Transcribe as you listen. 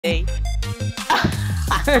Cheat.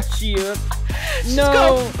 She's No.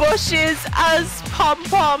 got bushes as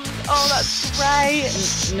pom-poms. Oh, that's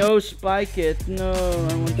great. No, spike it. No,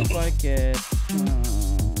 I want to spike it.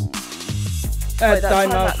 Wait,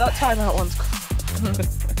 Timeout. that timeout one's cool.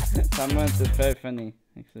 Timeout is very funny,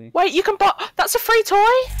 actually. Wait, you can buy. That's a free toy.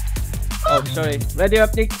 Oh, sorry. Ready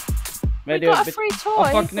up, Nick. Ready We up. got a free toy. Oh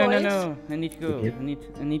fuck! No, boys. no, no! I need to go.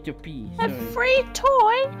 I need to pee. A Sorry. free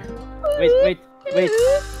toy. Wait.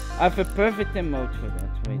 I have a perfect emote for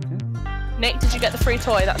that. Wait. Huh? Nick, did you get the free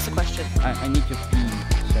toy? That's the question. I need to pee.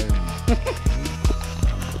 Sorry.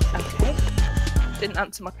 Okay. Didn't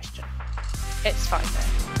answer my question. It's fine though.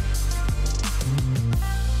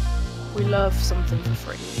 We love something for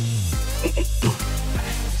free. Just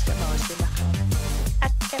get my ice cream back on.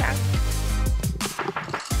 Get out.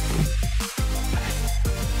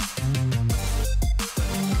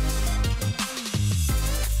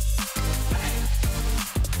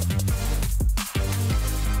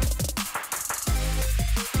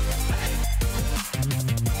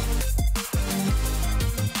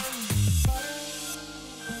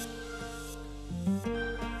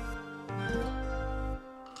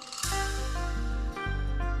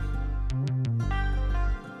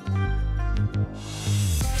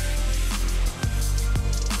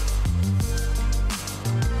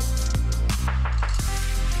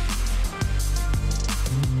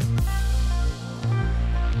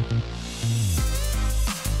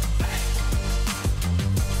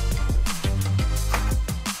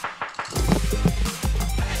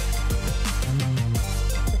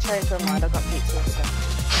 Change my mind, I've got pizza instead.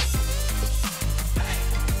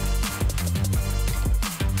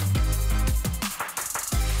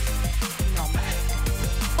 Nom.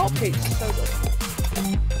 Oh, pizza, so good.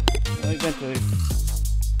 Eventually.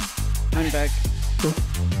 I'm back.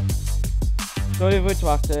 Sorry voor het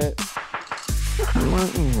wachten.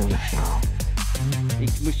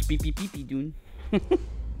 Ik moest pipi doen.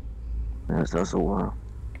 Ja, dat is zo waar.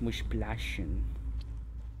 Ik moest plashen.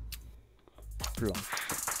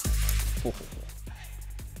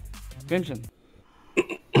 Crimson.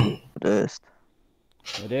 Rust.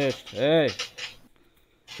 Wat is het? Hey.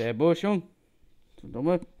 Zij boos, jong?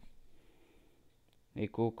 Verdomme.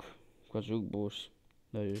 Ik ook. Ik was ook boos.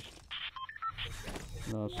 Dat is.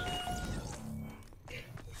 Dat is.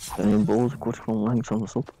 Ben je boos? Ik word gewoon langzaam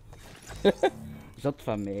zot. Zat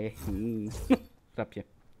van mij. Grapje.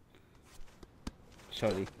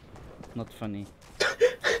 Sorry. Not funny.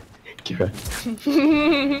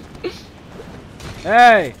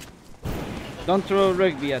 Hey! Don't throw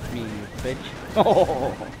rugby at me, you bitch.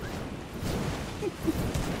 Oh.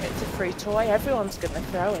 It's a free toy, everyone's gonna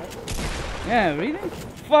throw it. Yeah, really?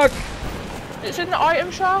 Fuck! It's in the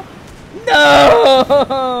item shop. No!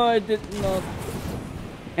 I did not.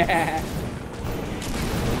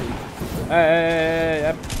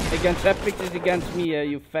 Against Epic is against me,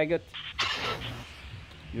 you faggot.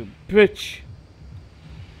 You bitch.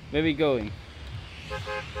 Where we going?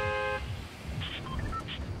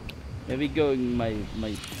 Where we going,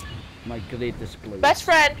 my greatest place? Best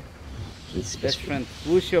friend! Best friend.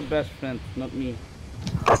 Who's your best friend? Not me.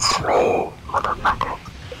 That's me, motherfucker.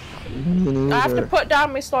 I have to put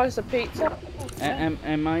down my slice of pizza.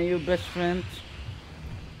 Am I your best friend?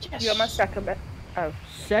 Yes. You're my second best. Oh.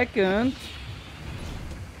 Second?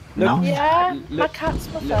 No. Yeah, my cat's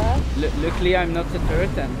my first. Luckily I'm not the third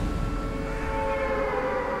then.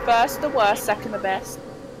 First the worst, second the best.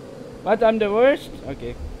 What, I'm the worst?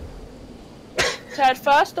 Okay. Third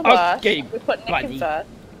first the worst. Okay, we put Nick buddy. in first.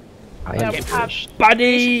 I Then am we have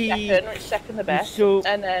Buddy! second, which is second the best. So,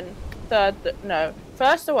 And then third, no.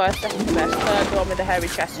 First the worst, second the best. Third the one with the hairy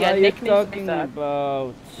chest. Yeah, what are you Nick needs to be talking third.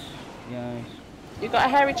 about? Guys. You got a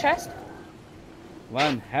hairy chest?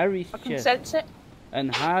 One Harry's I can chest. sense it.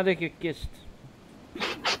 Een harige kist.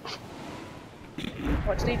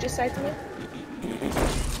 What did he just say to me?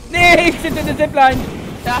 Nee, ik zit in de zipline.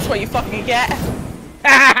 That's what you fucking get.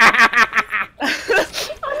 I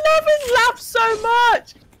love his laugh so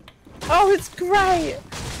much. Oh, it's great.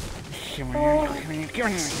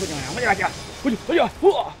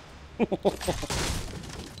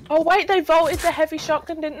 Oh wait, they vaulted the heavy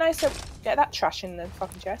shotgun, didn't they? So get that trash in the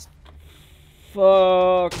fucking chest.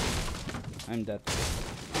 Fuck. I'm dead.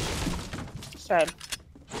 Same.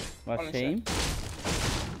 What, Honestly. same?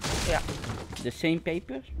 Yeah. The same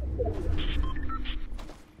paper?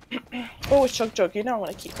 Oh, it's chug chug. You know I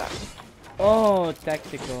want to keep that. Oh,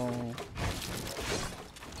 tactical.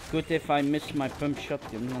 Good if I miss my pump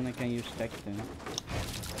shotgun, then I can use tactical.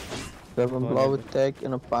 We hebben een blauwe tag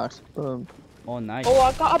en een paarse pump. Oh, nice. Oh,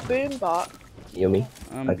 I got a boom bot. Yummy.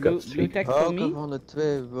 I've got Blue three. tag for Welke me? van de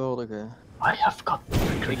twee wilde je? I have got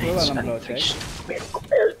three. Ik wil wel een blauwtag.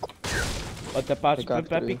 Wat de paard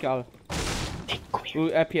heb ik al.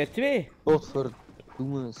 Hoe heb jij 2?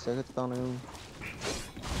 Godverdomme, zeg het dan gewoon.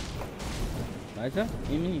 Wat is dat?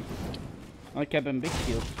 1 minuut. Oh, ik heb een big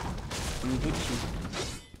shield. Een good shield.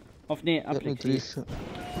 Of nee, applicatie.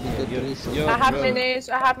 I have minis,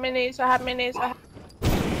 I have minis, I have minis, I have...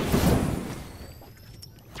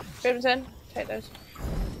 Crimson, take those.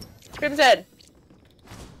 Crimson!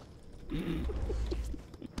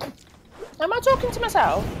 Am I talking to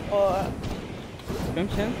myself? Or...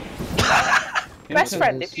 Crimson? Best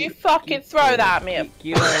friend, if you fucking throw that at me...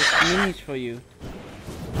 Kilo minis for you.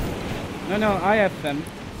 No, I have them.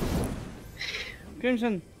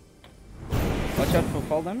 Crimson! Watch out for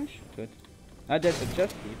fall damage? Good. That's a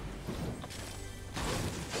chest keep.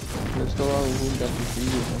 Dat is toch wel goed dat je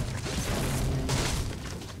ziet.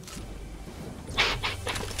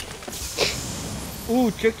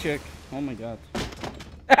 Ooh, check. Oh my god.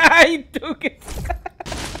 He took it!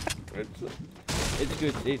 It's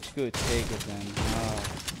good. Take it then.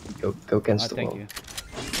 Oh. Go against the Thank wall. you.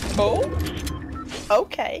 Oh?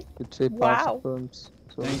 Okay. Wow.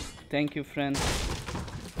 Thank you, friend.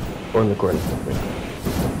 Or in the corner.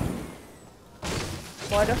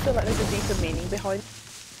 Why do I feel like there's a deeper meaning behind?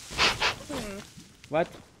 What?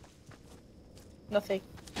 Nothing.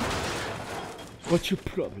 What's your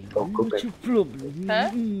problem? Oh, go What's back. your problem?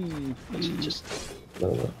 Huh? Just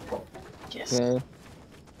no. Yes. Yeah.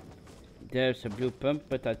 There's a blue pump,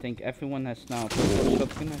 but I think everyone has now a purple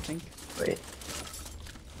shotgun, I think. Wait.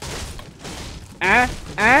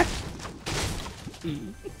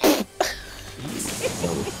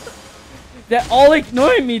 They're all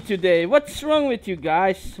ignoring me today. What's wrong with you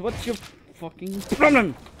guys? What's your fucking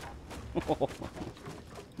problem?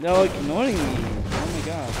 They're all ignoring me. Oh my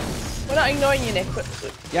god. We're not ignoring you, Nick.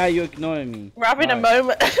 Yeah, you're ignoring me. We're having Why? a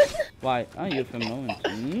moment. Why? Oh, you have a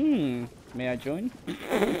moment. May I join?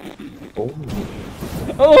 Oh.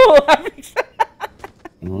 Oh,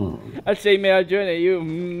 I say may I join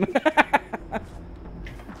you?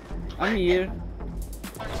 I'm here.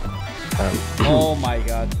 Oh my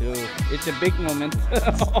god, dude. It's a big moment.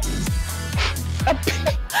 a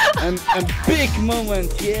big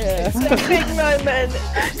moment, yeah. It's a big moment.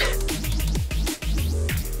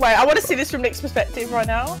 Wait, I want to see this from Nick's perspective right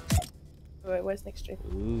now. Wait, where's Nick's stream?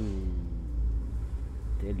 Ooh.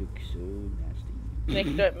 They look so nasty.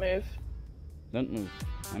 Nick, don't move. Don't move.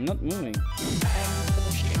 I'm not moving.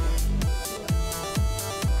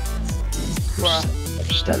 Bruh.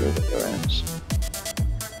 I'm standing with your ass.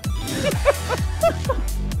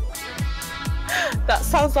 That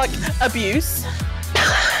sounds like abuse.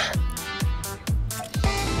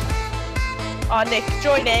 Oh, Nick,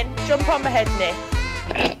 join in. Jump on my head, Nick.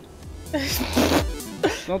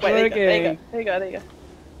 Not Wait, working. there you go.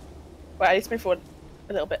 Wait, I need to move forward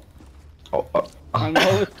a little bit. Oh.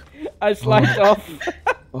 I slide off.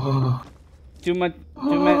 Oh. Too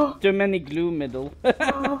many glue middle.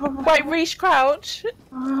 Wait, Reese, crouch.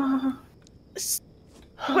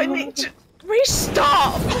 Wait, Nick, Reese,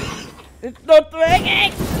 stop! It's not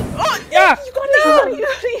working! Oh, Yeah! You got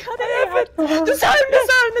it! The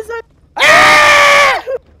zone!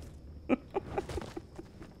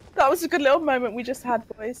 That was a good little moment we just had,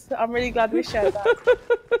 boys. I'm really glad we shared that.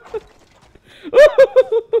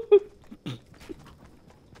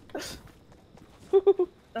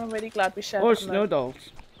 I'm really glad we shared Oh, that snow moment.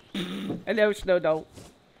 dolls. Hello, snow doll.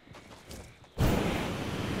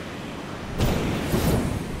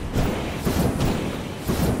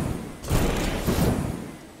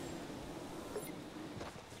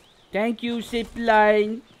 Thank you,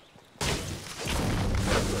 zipline.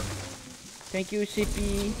 Thank you,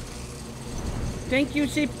 Zippy. Thank you,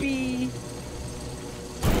 Zippy.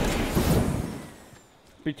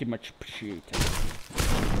 Pretty much appreciated.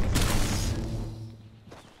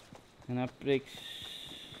 And I break.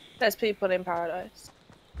 There's people in paradise.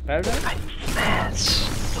 Paradise?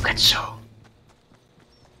 Let's look at so.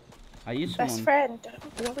 Are you Best someone? friend,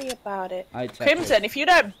 don't worry about it. I tap Crimson, if you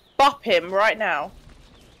don't bop him right now.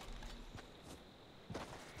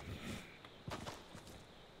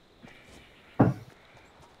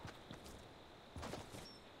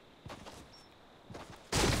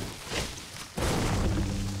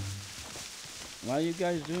 What are you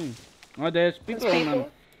guys doing? Oh, there's people There's on them.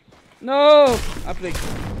 people. No! Applic.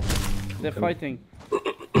 They're fighting.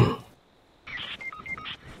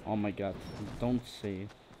 Oh my god. Don't say it.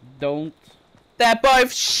 Don't. They're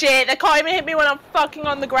both shit. They can't even hit me when I'm fucking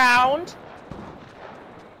on the ground.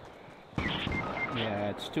 Yeah,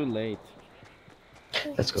 it's too late.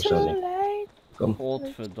 Let's go Too slowly. late. Come.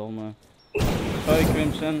 Godverdomme. Sorry,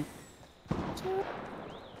 Crimson.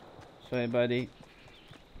 Sorry, buddy.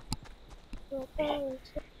 Oh,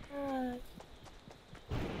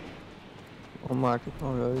 maak het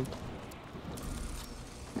gewoon leuk.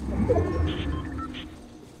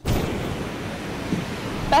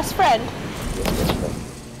 Best friend? Yes, best friend.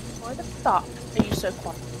 Why the fuck are you so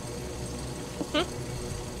quiet?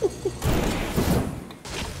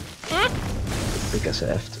 Because I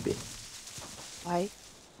have to be. Why?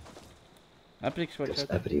 Epic Squad. Because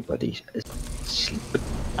everybody is sleeping.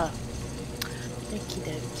 Oh. Okie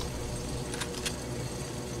doke.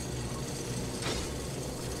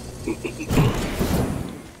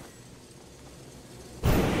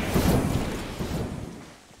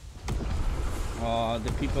 Oh,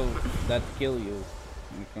 the people that kill you.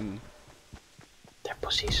 They're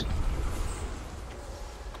pussies.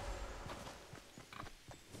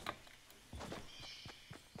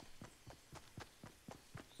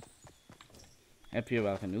 Heb je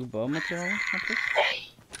wel genoeg bouwmateriaal? Nee.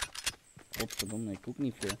 Godverdomme, nee, ik ook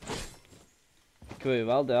niet veel. Ik wil je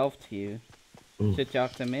wel de helft geven. Zit je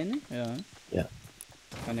achter mij nu? Ja. Hè? Ja.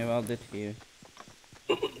 Ik kan je wel dit geven.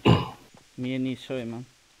 Meer niet, sorry man.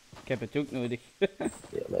 Ik heb het ook nodig. Ja,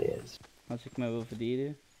 maar yes. Als ik me wil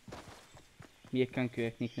verdedigen. Meer kan ik u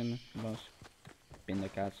echt niet vinden, baas.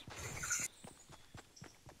 Pindakaas.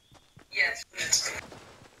 Yes.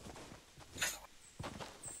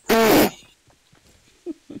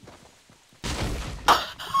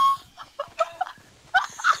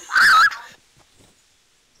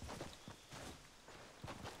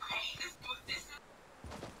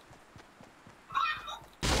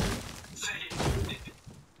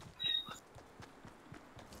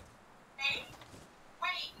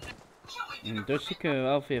 Dus ik kan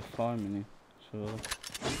wel veel farmen nu. Zo.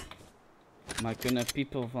 Maar kunnen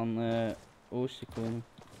people van oosten komen?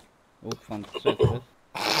 Ook van het zuidwest.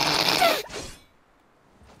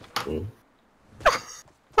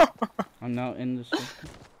 I'm now in the city.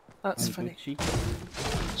 That's I'm funny. Gucci.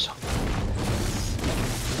 So.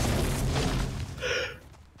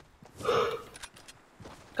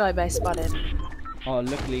 Guy base spotted. Oh,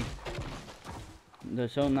 luckily. The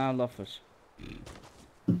zone now love us.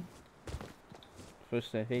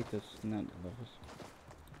 First they hate us, now they love us.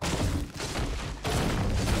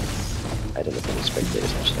 I don't know if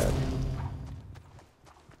spectators watch that.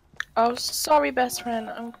 Oh, sorry, best friend.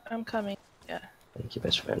 I'm coming. Yeah. Thank you,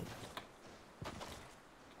 best friend.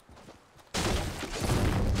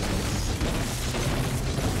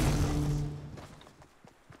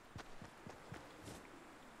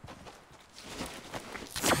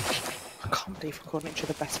 I can't believe we're calling each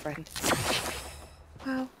other best friend.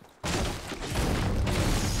 Wow.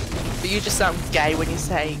 But you just sound gay when you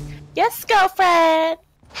say, yes, girlfriend!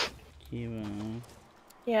 Kira,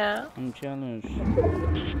 Yeah. I'm jealous.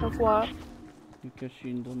 Of what? Because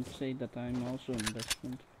you don't say that I'm also a best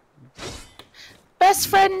friend. Best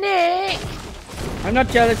friend Nick! I'm not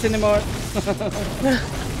jealous anymore!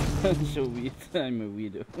 I'm so weird, I'm a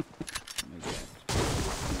weirdo. Oh my god.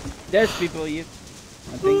 There's people here,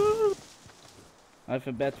 I think. I have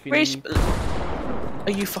a bad feeling.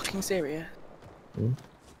 Are you fucking serious? Hmm?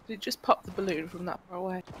 Did it just pop the balloon from that far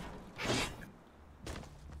away?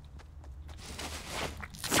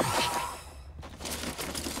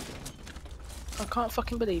 I can't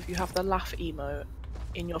fucking believe you have the laugh emote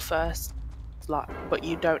in your first slot, but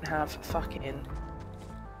you don't have fucking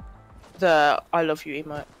the I love you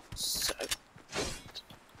emote. So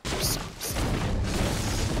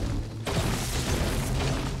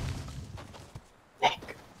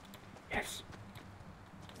Nick, Yes!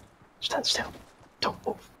 stand still. Don't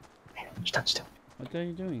move. Stand still. What are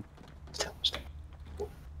you doing? Still, still.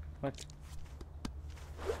 What?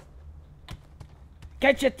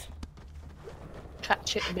 Catch it!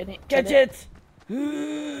 catch it, minute. Catch it!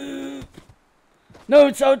 No,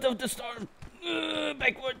 it's out of the storm!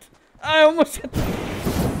 Backward! I almost hit.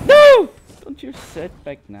 No! Don't you sit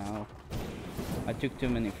back now. I took too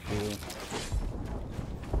many fuel.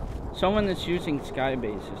 Someone is using sky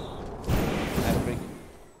bases. Epic.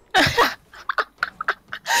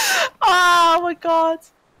 Oh my god!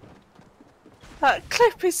 That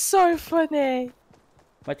clip is so funny.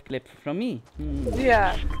 What clip from me?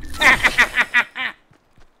 Yeah.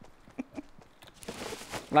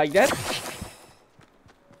 Like that?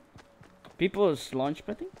 People is launch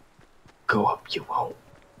padding? Go up, you won't.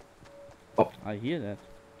 I hear that.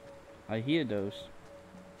 I hear those.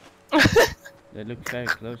 They look very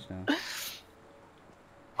close now.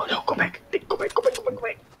 Oh no, go back. Nick, go back, go back, go back, go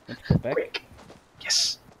back. Let's go back. Quick.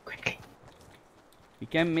 Yes, quickly. You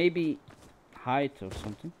can maybe hide or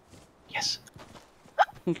something. Yes.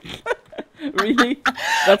 Really?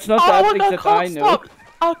 That's not the Oh, ethics that I know. Stop.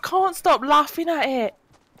 I can't stop laughing at it.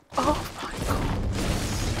 Oh my god.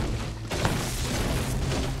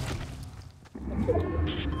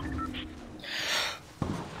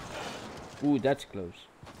 Ooh, that's close.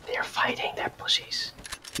 They're fighting, they're pussies.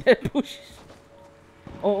 They're pushes.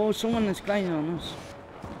 Oh, someone is climbing on us.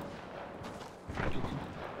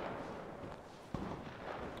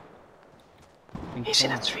 He's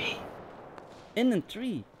in a tree. In a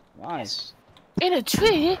tree? Why? Yes. In a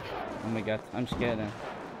tree? Oh my god, I'm scared now.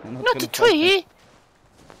 I'm Not gonna a fight tree.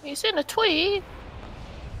 He's in a tree. him.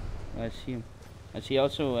 I see him. I see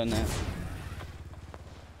also an.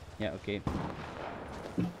 Yeah, okay.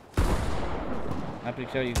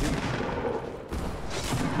 Apex, are you good?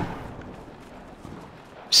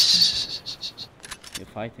 You're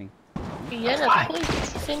fighting. He's in a tree.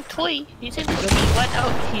 He's in tree. He's in tree. He went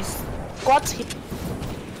out. He's squad's hit.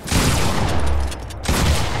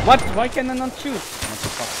 What? Why can I not shoot? What the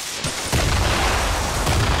fuck?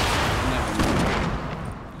 Never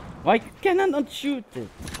mind. Why can I not shoot it?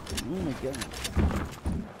 Oh my god.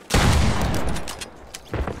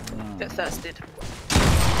 Get thirsted.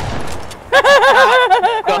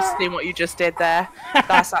 Disgusting what you just did there.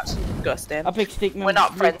 That's actually disgusting. Apex, take my We're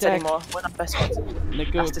not blue friends tag. anymore. We're not best friends.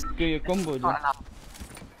 Dan kun je combo doen. Not allowed.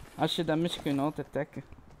 Als je dat mist kun je altijd tacken.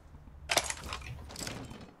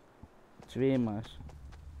 2 maar.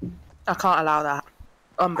 I can't allow that.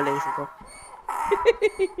 Unbelievable.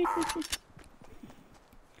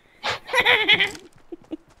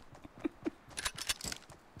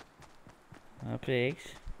 Apex.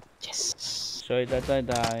 Yes. Sorry that I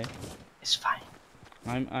die. It's fine.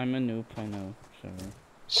 I'm a noob, I know. Sorry.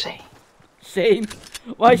 Say. Same.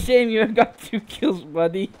 Why same? You have got 2 kills,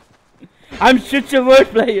 buddy. I'm such a worse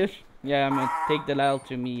player. Yeah, I'm gonna take the L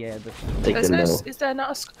to me. Yeah, that's Take the middle. Is there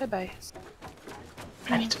not a sky base?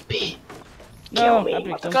 I need to pee. no. Kill me,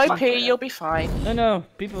 Apex, don't Go shoot. pee, you'll be fine. No.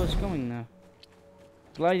 People is coming now.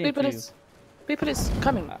 Gliding People to you. is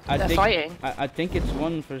coming. I They're think, fighting. I think it's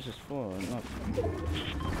 1 versus 4 or not.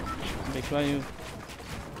 Apex, why you?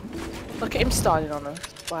 Look at him styling on us.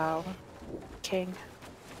 Wow. King.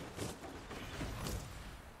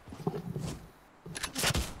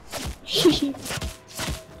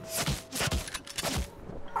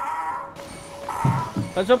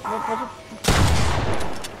 Pas op, pas op.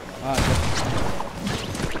 Ah,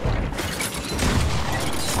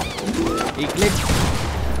 ik klik.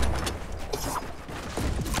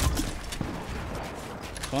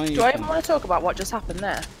 Do I even want to talk about what just happened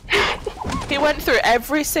there? He went through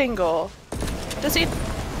every single. Does he?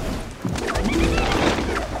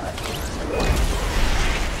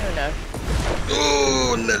 Oh no.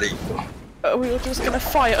 Oh, Nelly. We were just gonna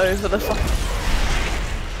fight over the fuck.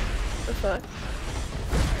 The fuck.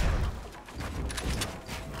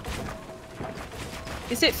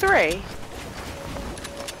 Is it 3?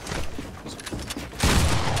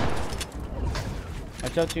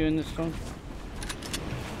 Watch out you in the storm.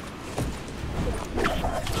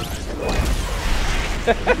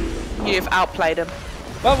 You've outplayed him.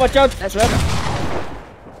 Well, watch out! Let's Trap.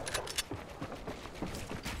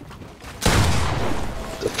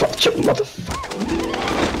 The fuck, you motherfucker.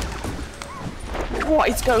 What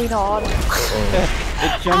is going on?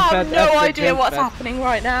 I Jump pad have no after idea jump what's pad. happening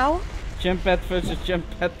right now. Jump pad versus jump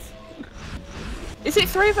pad. Is it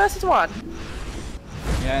 3 versus 1?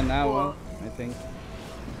 Yeah, now well, I think.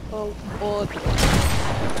 Or this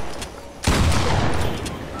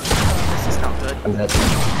is not good. I'm dead.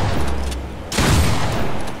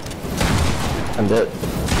 I'm dead.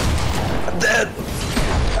 I'm dead.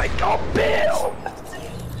 I got Bill.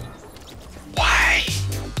 Why?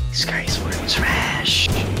 These guys were trash.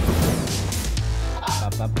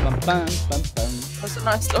 Bam, bam, bam, bam, bam, bam. That's a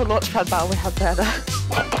nice little launchpad battle we had there.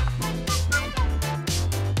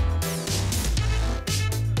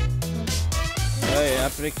 Hey,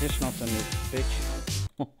 Apex is not a new bitch.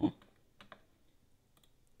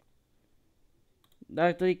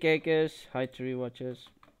 Dag 3 kijkers, hi 3 watchers.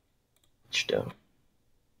 Still.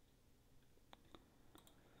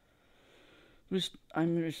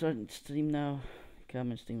 I'm restarting the stream now. Ik ga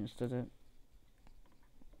mijn stream starten.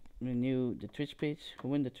 Renew de Twitch page.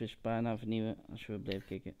 Gewoon de Twitch pagina vernieuwen als je wil blijven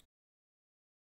kijken.